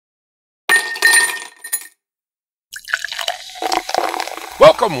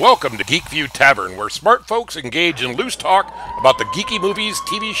Welcome to Geekview Tavern, where smart folks engage in loose talk about the geeky movies,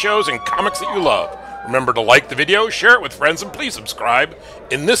 TV shows, and comics that you love. Remember to like the video, share it with friends, and please subscribe.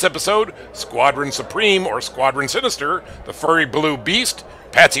 In this episode, Squadron Supreme or Squadron Sinister, the Furry Blue Beast,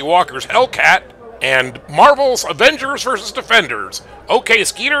 Patsy Walker's Hellcat, and Marvel's Avengers Vs Defenders. Okay,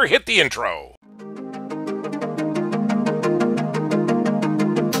 Skeeter, hit the intro.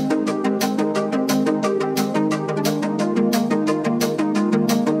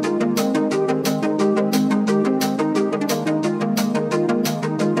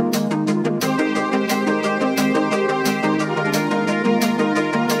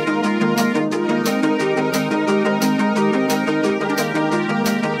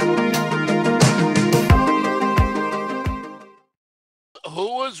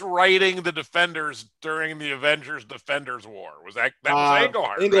 Writing the Defenders during the Avengers Defenders War? Was that was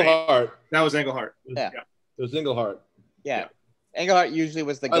Englehart? Englehart. Right? That was Englehart. Yeah. It was Englehart. Yeah. Englehart usually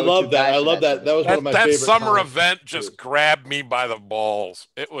was the go-to I love that. guy. I love that. That was one of my favorite. That summer event just grabbed me by the balls.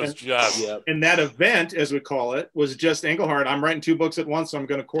 It was And that event, as we call it, was just Englehart. I'm writing 2 books at once, so I'm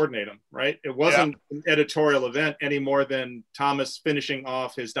going to coordinate them, right? It wasn't an editorial event any more than Thomas finishing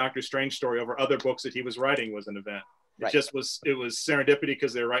off his Doctor Strange story over other books that he was writing was an event. It just was, it was serendipity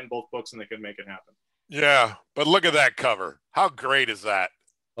because they were writing both books and they could make it happen. Yeah, but look at that cover. How great is that?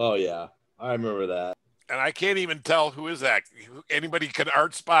 Oh, yeah. I remember that. And I can't even tell who is that. Anybody can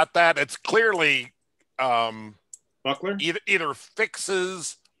art spot that? It's clearly Buckler? Either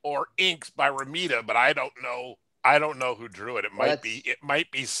fixes or inks by Romita, but I don't know. I don't know who drew it. It might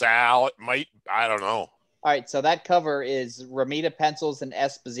be Sal. I don't know. All right, so that cover is Romita pencils and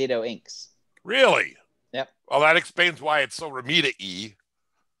Esposito inks. Really? Yep. Well, that explains why it's so Romita-y.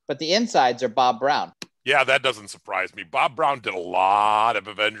 But the insides are Bob Brown. Yeah, that doesn't surprise me. Bob Brown did a lot of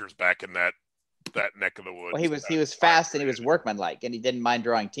Avengers back in that neck of the woods. Well, he was fast and he was workmanlike, and he didn't mind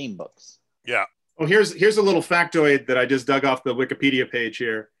drawing team books. Yeah. Well, here's a little factoid that I just dug off the Wikipedia page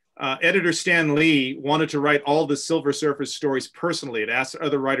here. Editor Stan Lee wanted to write all the Silver Surfer stories personally. It asked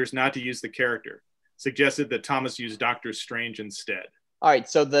other writers not to use the character. Suggested that Thomas use Doctor Strange instead. All right,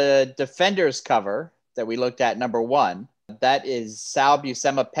 so the Defenders cover that we looked at, number 1, that is Sal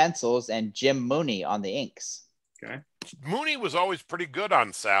Buscema pencils and Jim Mooney on the inks. Okay. Mooney was always pretty good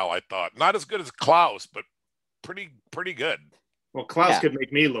on Sal, I thought. Not as good as Klaus, but pretty good. Well, Klaus could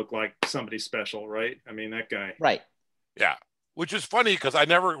make me look like somebody special, right? I mean, that guy. Right. Yeah. Which is funny because I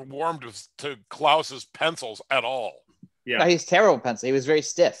never warmed to Klaus's pencils at all. Yeah. No, he's terrible pencil. He was very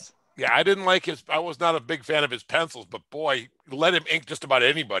stiff. Yeah, I didn't like I was not a big fan of his pencils, but boy, let him ink just about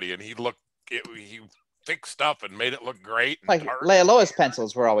anybody and he fixed stuff and made it look great. Like Leialoha's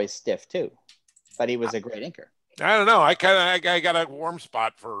pencils were always stiff too, but he was a great inker. I don't know. I got a warm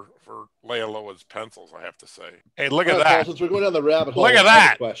spot for Leialoha's pencils, I have to say. Hey, look at that. Since we're going down the rabbit hole, look at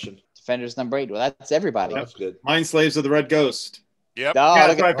that question. Defenders number 8. Well, that's everybody. That's good. Mind Slaves of the Red Ghost. Yep. Oh,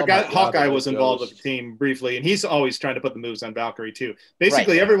 I forgot Hawkeye was involved with the team briefly, and he's always trying to put the moves on Valkyrie too.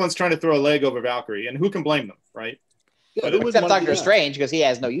 Basically, everyone's trying to throw a leg over Valkyrie, and who can blame them, right? Yeah, except Doctor Strange, because he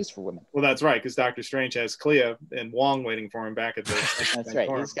has no use for women. Well, that's right, because Doctor Strange has Clea and Wong waiting for him back at the. That's right.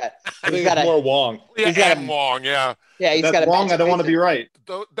 He's got more Wong. He's got Wong, yeah. Yeah, he's got Wong. I don't want to be right.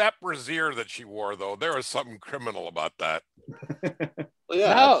 That brassiere that she wore, though, there was something criminal about that. Well,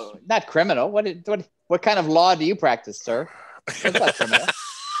 yeah, no, not criminal. What kind of law do you practice, sir? That's not criminal.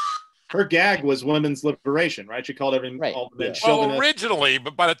 Her gag was women's liberation, right? She called all the men. Well, originally,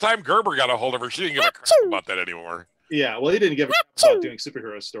 but by the time Gerber got a hold of her, she didn't give a crap about that anymore. Yeah, well, he didn't give a crap about doing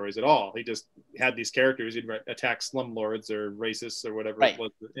superhero stories at all. He just had these characters. He'd attack slumlords or racists or whatever it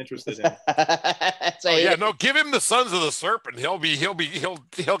was interested in. Give him the Sons of the Serpent.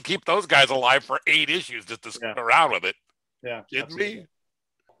 He'll keep those guys alive for 8 issues just to stick around with it. Yeah, kidding me?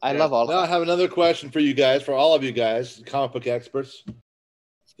 I love all. Now I have another question for you guys, for all of you guys, comic book experts.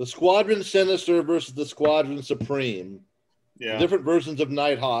 The Squadron Sinister versus the Squadron Supreme. Yeah. Different versions of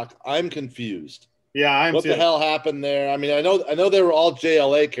Nighthawk. I'm confused. Yeah, what the hell happened there? I mean, I know they were all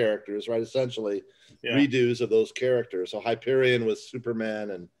JLA characters, right? Essentially, redos of those characters. So Hyperion was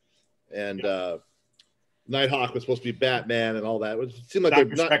Superman, and Nighthawk was supposed to be Batman, and all that. It seemed like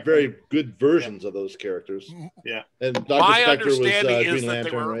they're not very good versions of those characters. Yeah, and Dr. My Spectre was understanding is Green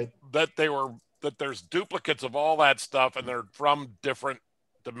Lantern, that there's duplicates of all that stuff, and they're from different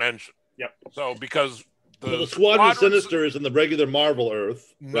dimensions. Yep. So because the Squadron Sinister is in the regular Marvel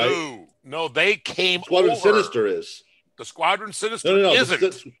Earth, right? No, they came Squadron over. Sinister is. The Squadron Sinister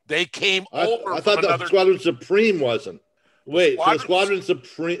isn't. They came over. I thought the Squadron Supreme wasn't. Wait, so the Squadron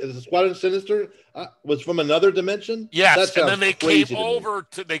Supreme, the Squadron Sinister was from another dimension? Yes, and then they came over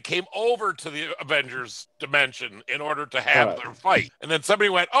to the Avengers dimension in order to have their fight. And then somebody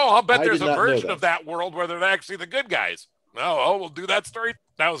went, "Oh, I'll bet there's a version of that world where they're actually the good guys." No, we'll do that story.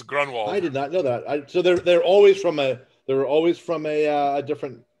 That was Gruenwald. I did not know that. So they're always from a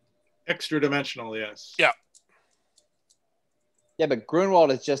different extra dimensional. Yes. Yeah. Yeah, but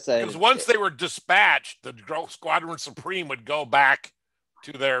Gruenwald is just because once they were dispatched, the Squadron Supreme would go back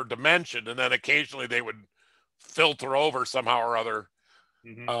to their dimension, and then occasionally they would filter over somehow or other.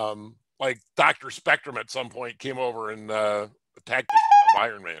 Mm-hmm. Like Dr. Spectrum at some point came over and attacked the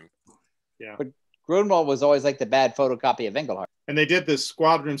Iron Man. Yeah, but Gruenwald was always like the bad photocopy of Englehart. And they did this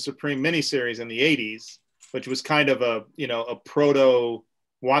Squadron Supreme miniseries in the 80s, which was kind of a proto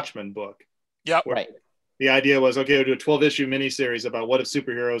Watchmen book. Yep. Right. The idea was, okay, we'll do a 12-issue miniseries about what if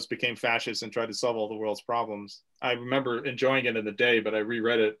superheroes became fascists and tried to solve all the world's problems. I remember enjoying it in the day, but I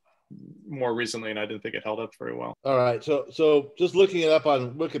reread it more recently, and I didn't think it held up very well. All right, so just looking it up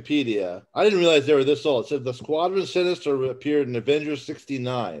on Wikipedia, I didn't realize they were this old. It said the Squadron Sinister appeared in Avengers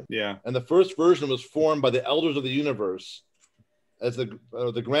 69. Yeah. And the first version was formed by the Elders of the Universe as the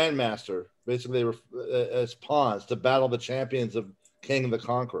Grandmaster. Basically, they were as pawns to battle the champions of King the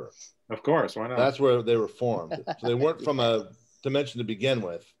Conqueror. Of course, why not? That's where they were formed. So they weren't from a dimension to begin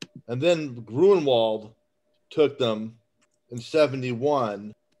with. And then Gruenwald took them in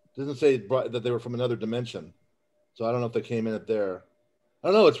 71. Doesn't say that they were from another dimension. So I don't know if they came in at there. I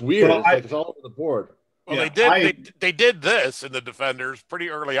don't know. It's weird. Well, it's all over the board. Well, yeah, they did this in the Defenders pretty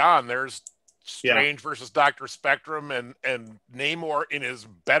early on. There's Strange versus Dr. Spectrum and Namor in his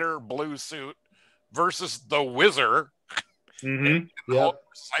better blue suit versus the Wizard. Mm-hmm. Yep.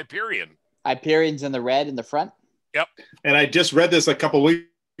 Hyperion. Hyperion's in the red in the front. Yep. And I just read this a couple weeks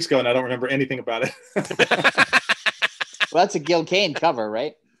ago, and I don't remember anything about it. Well, that's a Gil Kane cover,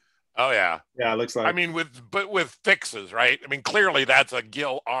 right? Oh yeah. Yeah, it looks like. I mean, with fixes, right? I mean, clearly that's a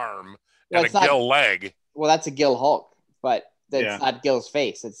Gil arm and a Gil leg. Well, that's a Gil Hulk, but that's not Gil's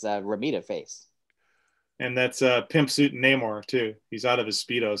face. It's a Romita face. And that's Pimp Suit Namor too. He's out of his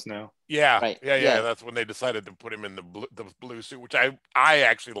Speedos now. Yeah, right. Yeah. That's when they decided to put him in the blue suit, which I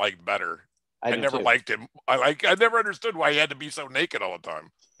actually liked better. I never liked him. I never understood why he had to be so naked all the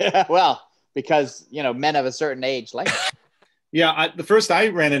time. Well, because men of a certain age like it. Yeah, the first I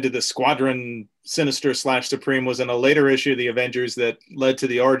ran into the Squadron Sinister / Supreme was in a later issue of the Avengers that led to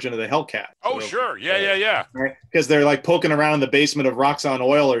the origin of the Hellcat. Oh, sure. Yeah. Right? Because they're like poking around in the basement of Roxxon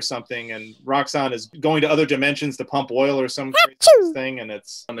Oil or something, and Roxxon is going to other dimensions to pump oil or some crazy thing, and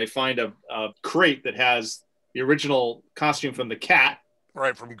they find a crate that has the original costume from the Cat.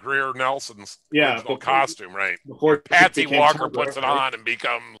 Right, from Greer Nelson's original costume, right? Before Patsy Walker puts it on and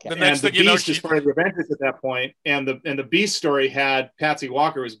becomes the next thing you know, she's part of the Avengers at that point. And the Beast story had Patsy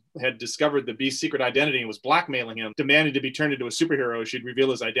Walker had discovered the Beast's secret identity and was blackmailing him, demanding to be turned into a superhero. She'd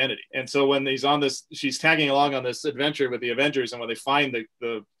reveal his identity. And so when he's on this, she's tagging along on this adventure with the Avengers, and when they find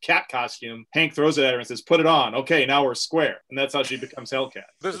the Cat costume, Hank throws it at her and says, "Put it on. Okay, now we're square." And that's how she becomes Hellcat.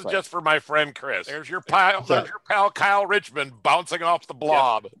 This is just for my friend Chris. There's your pal Kyle Richmond bouncing off the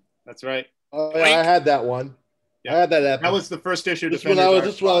blob. Yeah, that's right. Oh, yeah, I had that one. Yeah. I had that episode. That was the first issue. This when I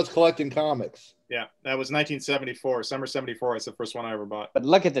was collecting comics. Yeah, that was 1974. Summer 74. It's the first one I ever bought. But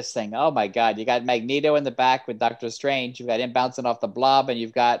look at this thing. Oh, my God. You got Magneto in the back with Doctor Strange. You've got him bouncing off the blob, and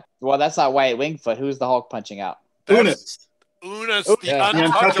you've got, well, that's not Wyatt Wingfoot. Who's the Hulk punching out? Unis, the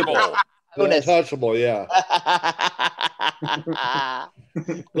untouchable. The untouchable, yeah.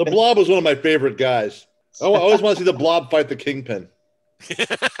 The Blob was one of my favorite guys. I always want to see the Blob fight the Kingpin.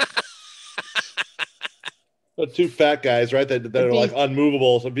 The two fat guys, right? That are like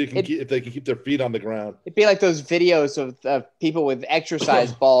unmovable, so if they can keep their feet on the ground. It'd be like those videos of people with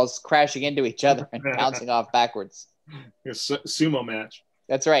exercise balls crashing into each other and bouncing off backwards. A sumo match.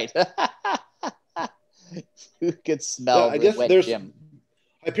 That's right. Who could smell I guess wet there's gym?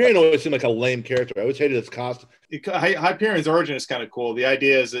 Hyperion always seemed like a lame character. I always hated his costume. Hyperion's origin is kind of cool. The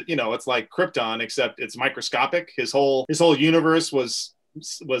idea is that it's like Krypton, except it's microscopic. His whole universe was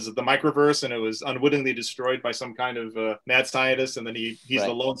the microverse, and it was unwittingly destroyed by some kind of mad scientist, and then he's the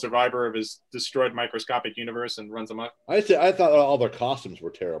lone survivor of his destroyed microscopic universe and runs amok. I thought all their costumes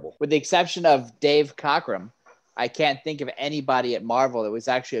were terrible. With the exception of Dave Cockrum, I can't think of anybody at Marvel that was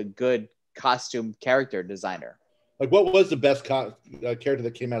actually a good costume character designer. Like, what was the best character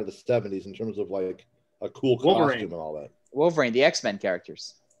that came out of the 70s in terms of like a cool costume and all that? Wolverine, the X-Men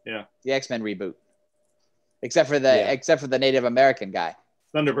characters. Yeah, the X-Men reboot. Except for the Native American guy,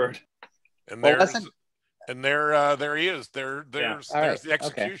 Thunderbird. And there he is. There's the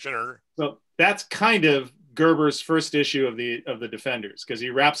Executioner. So that's kind of Gerber's first issue of the Defenders, because he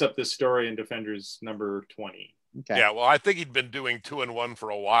wraps up this story in Defenders number 20. Okay. Yeah, well, I think he'd been doing 2-in-1 for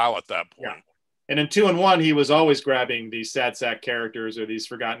a while at that point. Yeah. And in 2-in-1, he was always grabbing these sad sack characters or these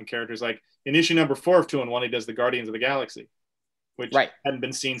forgotten characters. Like in issue number 4 of 2-in-1, he does the Guardians of the Galaxy, which hadn't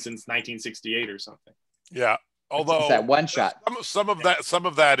been seen since 1968 or something. Yeah, although it's that one shot. Some of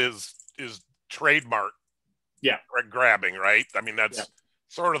that is trademark. Yeah, grabbing, right? I mean, that's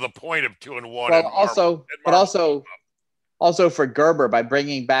sort of the point of 2-in-1. Well, also for Gerber, by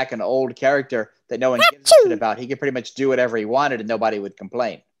bringing back an old character that no one gives a shit about, he could pretty much do whatever he wanted and nobody would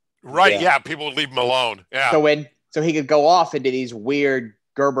complain. Right? Yeah, people would leave him alone. Yeah. So he could go off into these weird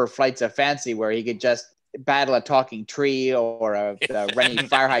Gerber flights of fancy where he could just battle a talking tree or a running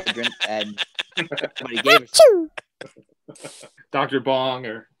fire hydrant, and nobody gave a shit. Dr. Bong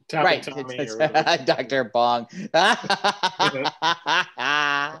or Tommy or Dr. Bong. It's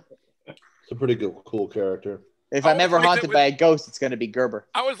a pretty cool character. If I'm ever haunted by a ghost, it's going to be Gerber.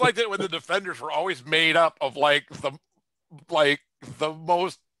 I always liked it when the Defenders were always made up of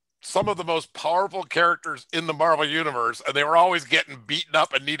some of the most powerful characters in the Marvel universe, and they were always getting beaten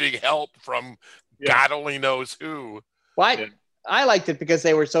up and needing help from God only knows who. Well, I liked it because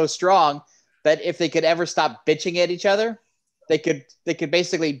they were so strong that if they could ever stop bitching at each other, they could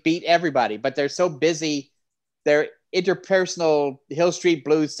basically beat everybody. But they're so busy, their interpersonal Hill Street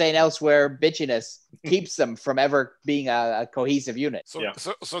Blues, St. Elsewhere bitchiness keeps them from ever being a cohesive unit.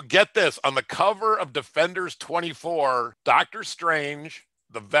 So get this, on the cover of Defenders 24, Doctor Strange,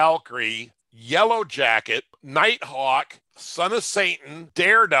 the Valkyrie, Yellow Jacket, Nighthawk, Son of Satan,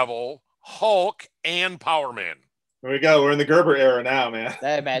 Daredevil, Hulk, and Power Man. There we go. We're in the Gerber era now, man.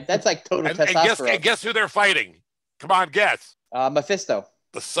 Hey, man, that's like total testosterone. And guess who they're fighting? Come on, guess. Mephisto.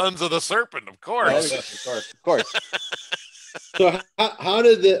 The Sons of the Serpent, of course. Of course. So how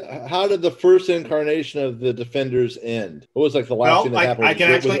did the first incarnation of the Defenders end? What was like the last thing that happened? I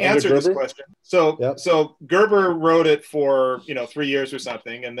can actually answer this question. So Gerber wrote it for 3 years or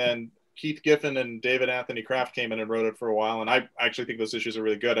something, and then Keith Giffen and David Anthony Kraft came in and wrote it for a while, and I actually think those issues are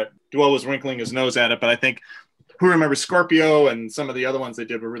really good. Dwell was wrinkling his nose at it, but I think who remembers Scorpio and some of the other ones they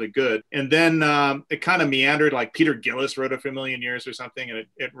did were really good. And then it kind of meandered, like Peter Gillis wrote it for a million years or something, and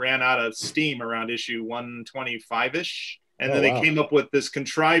it ran out of steam around issue 125-ish. And then they came up with this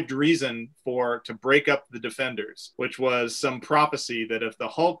contrived reason to break up the Defenders, which was some prophecy that if the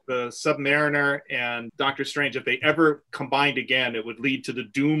Hulk, the Submariner, and Doctor Strange, if they ever combined again, it would lead to the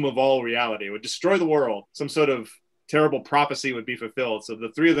doom of all reality. It would destroy the world. Some sort of terrible prophecy would be fulfilled. So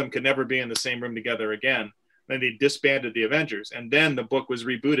the three of them could never be in the same room together again. Then they disbanded the Avengers. And then the book was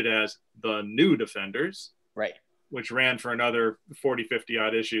rebooted as The New Defenders. Right. Which ran for another 40, 50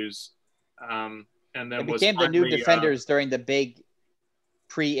 odd issues. And then it became the New Defenders during the big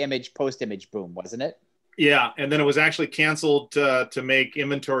pre-image, post-image boom, wasn't it? Yeah, and then it was actually canceled to make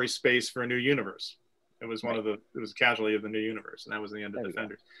inventory space for a new universe. It was it was a casualty of the new universe, and that was the end of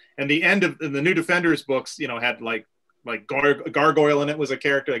Defenders. And the end of the New Defenders books, had like Gargoyle in it, was a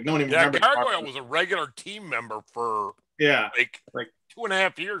character like no one even remembers. Gargoyle was a regular team member for like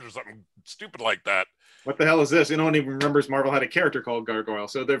 2.5 years or something stupid like that. What the hell is this? No one even remembers Marvel had a character called Gargoyle.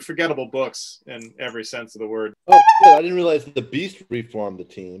 So they're forgettable books in every sense of the word. Oh, yeah, I didn't realize that the Beast reformed the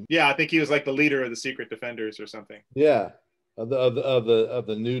team. Yeah, I think he was like the leader of the Secret Defenders or something. Yeah, of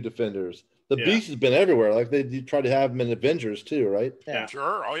the New Defenders. The Beast has been everywhere. Like they tried to have him in Avengers too, right? Yeah,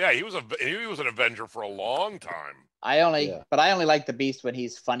 sure. Oh yeah, he was an Avenger for a long time. I only like the Beast when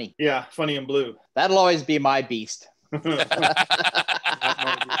he's funny. Yeah, funny and blue. That'll always be my Beast.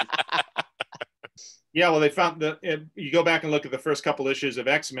 Yeah, well, they found you go back and look at the first couple issues of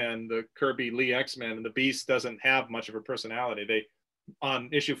X-Men, the Kirby Lee X-Men, and the Beast doesn't have much of a personality. On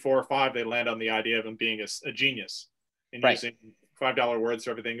issue 4 or 5, they land on the idea of him being a genius and using $5 words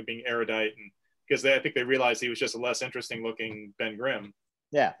for everything and being erudite, and because I think they realized he was just a less interesting looking Ben Grimm.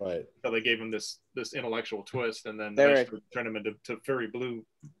 Yeah, right. So they gave him this intellectual twist, and then turned him into Furry Blue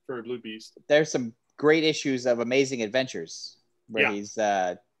Beast. There's some great issues of Amazing Adventures where he's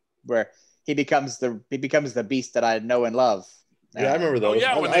where he becomes the Beast that I know and love. Yeah, I remember those. Oh,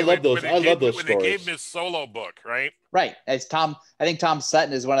 yeah, I love those. I love those when stories. They gave him his solo book, right? Right. It's Tom. I think Tom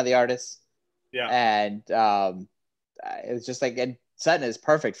Sutton is one of the artists. Yeah. And it was just like, and Sutton is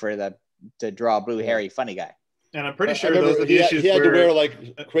perfect to draw a blue hairy funny guy. And I'm pretty sure those are the issues he had to wear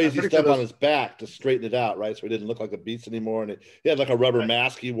like crazy stuff on his back to straighten it out, right? So he didn't look like a beast anymore. And he had like a rubber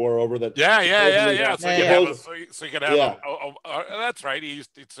mask he wore over that. Yeah. So you could have that's right.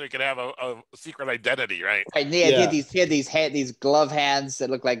 So you could have a secret identity, right? Right. And he had these glove hands that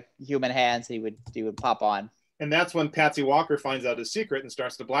look like human hands. He would pop on. And that's when Patsy Walker finds out his secret and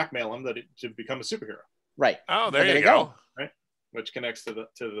starts to blackmail him to become a superhero. Right. Oh, there you go. Right, which connects to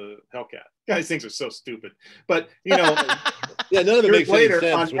the Hellcat. Guys, things are so stupid. But you know, yeah, none of it makes later any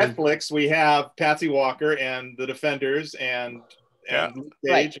sense on Netflix, we have Patsy Walker and the Defenders and Luke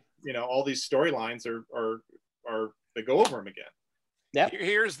Cage. Right. You know, all these storylines are they go over them again. Yeah.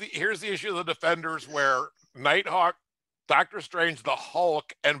 Here's the issue of the Defenders, where Nighthawk, Doctor Strange, the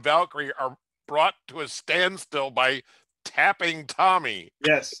Hulk, and Valkyrie are brought to a standstill by tapping Tommy.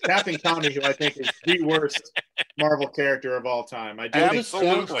 Yes, tapping Tommy, who I think is the worst Marvel character of all time. I do think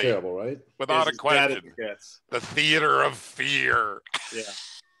Absolutely terrible, right? Without a question. Gets. The theater of fear. Yeah.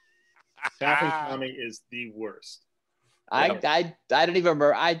 Tapping Tommy is the worst. I don't even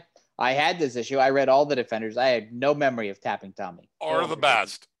remember. I had this issue. I read all the Defenders. I had no memory of tapping Tommy. Or the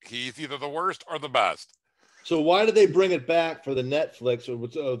best. He's either the worst or the best. So why did they bring it back for the Netflix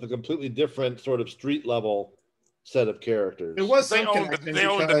with a completely different sort of street level set of characters? It was they owned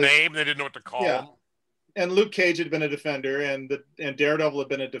the name. They didn't know what to call him. And Luke Cage had been a Defender, and Daredevil had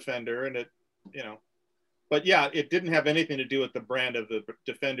been a Defender, and but yeah, it didn't have anything to do with the brand of the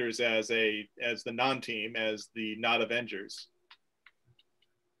Defenders as the non-team, as the not Avengers.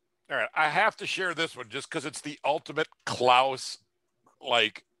 All right, I have to share this one just because it's the ultimate Klaus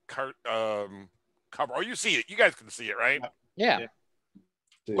cover. Oh, you see it. You guys can see it, right? Yeah.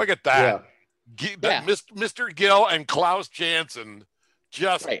 Look at that. Yeah. Mr. Gill and Klaus Janson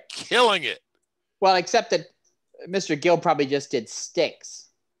just killing it. Well, except that Mr. Gill probably just did sticks.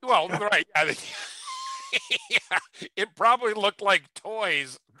 Well, right. It probably looked like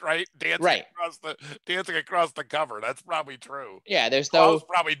toys, right? Dancing across the cover. That's probably true. Yeah, there's Klaus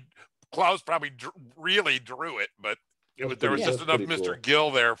probably really drew it, but there was just enough Mr. Cool.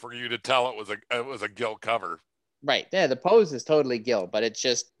 Gill there for you to tell it was a Gill cover. Right. Yeah, the pose is totally Gill, but it's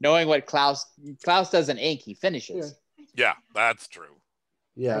just knowing what Klaus doesn't ink, he finishes. Yeah, that's true.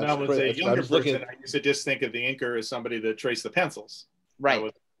 Yeah. When I was a younger person, I used to just think of the inker as somebody that traced the pencils. Right. That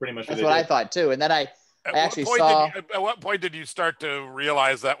was pretty much what I thought too. And then I actually saw. At what point did you start to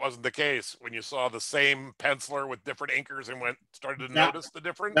realize that wasn't the case? When you saw the same penciler with different inkers and started to notice the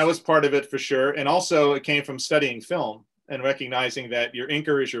difference? That was part of it for sure. And also it came from studying film and recognizing that your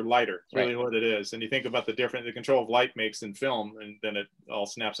inker is your lighter. It's really what it is. And you think about the control of light makes in film, and then it all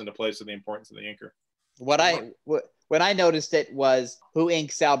snaps into place with the importance of the inker. When I noticed it was who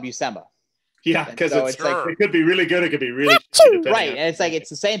inked Sal Buscema. Yeah, because it's like it could be really good, it could be really right. And it's like it's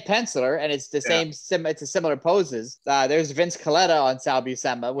the same penciler and it's the same it's a similar poses. There's Vince Coletta on Sal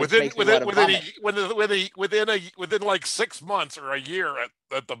Buscema, which within like 6 months or a year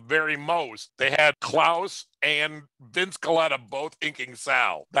at the very most, they had Klaus and Vince Coletta both inking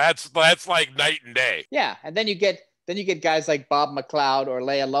Sal. That's like night and day. Yeah, and then you get guys like Bob McLeod or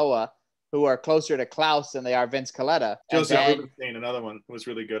Leialoha who are closer to Klaus than they are Vince Coletta. Joseph Rubenstein, another one, was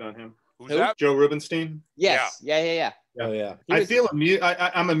really good on him. Who's that? Joe Rubenstein. Yes. Yeah. Oh yeah.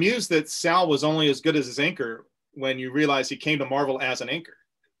 I'm amused that Sal was only as good as his inker when you realize he came to Marvel as an inker.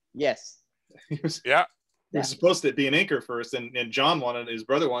 Yes. He was supposed to be an inker first, and John his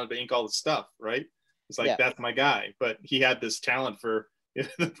brother wanted to ink all the stuff, right? It's like that's my guy, but he had this talent for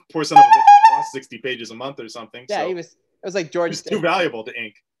poor son of a bitch draw 60 pages a month or something. Yeah, it was like George. He's too valuable to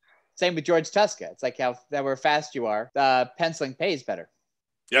ink. Same with George Tuska. It's like how fast you are, penciling pays better.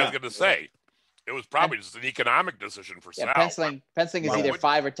 Yeah, I was going to say, it was probably just an economic decision for Sal. Penciling is either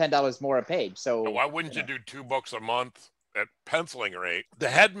 $5 or $10 more a page. So why wouldn't you do $2 a month at penciling rate? The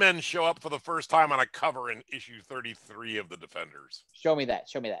Headmen show up for the first time on a cover in issue 33 of the Defenders. Show me that.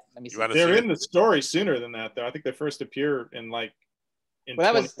 Let me see. They're in the story sooner than that, though. I think they first appear in like.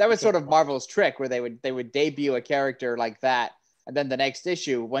 Well, that was sort of Marvel's trick, where they would debut a character like that, and then the next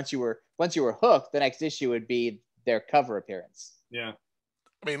issue, once you were hooked, the next issue would be their cover appearance. Yeah.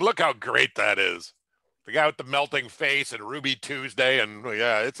 I mean, look how great that is. The guy with the melting face and Ruby Tuesday, and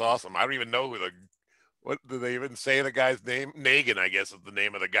it's awesome. I don't even know what do they even say the guy's name? Negan, I guess, is the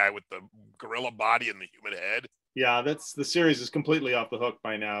name of the guy with the gorilla body and the human head. Yeah, the series is completely off the hook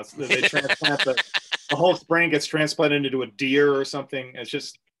by now. They transplant the whole brain gets transplanted into a deer or something.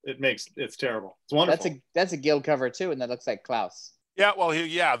 It's terrible. It's wonderful. That's a Guild cover too, and that looks like Klaus. Yeah, well,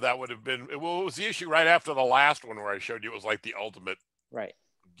 that would have been. Well, it was the issue right after the last one where I showed you it was like the ultimate. Right.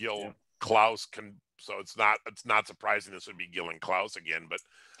 Gil Klaus so it's not surprising this would be Gil and Klaus again, but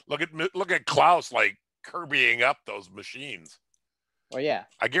look at Klaus like Kirbying up those machines. Well, yeah.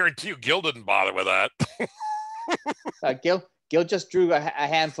 I guarantee you Gil didn't bother with that. Gil just drew a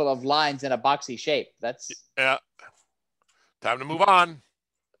handful of lines in a boxy shape. That's time to move on.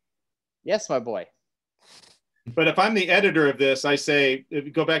 Yes, my boy. But if I'm the editor of this, I say, if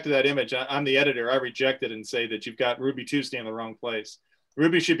you go back to that image, I'm the editor. I reject it and say that you've got Ruby Tuesday in the wrong place.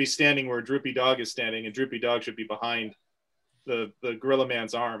 Ruby should be standing where Droopy Dog is standing, and Droopy Dog should be behind the Gorilla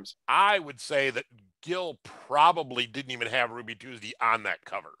Man's arms. I would say that Gil probably didn't even have Ruby Tuesday on that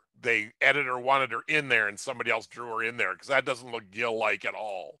cover. The editor wanted her in there, and somebody else drew her in there because that doesn't look Gil-like at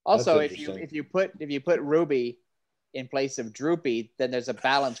all. Also, if you put Ruby in place of Droopy, then there's a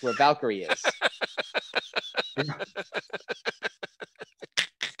balance where Valkyrie is.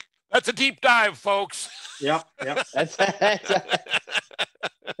 That's a deep dive, folks. Yep.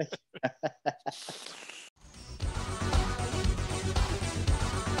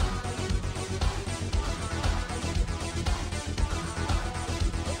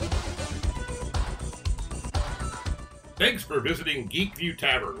 Thanks for visiting Geekview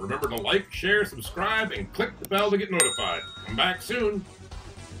Tavern. Remember to like, share, subscribe, and click the bell to get notified. Come back soon.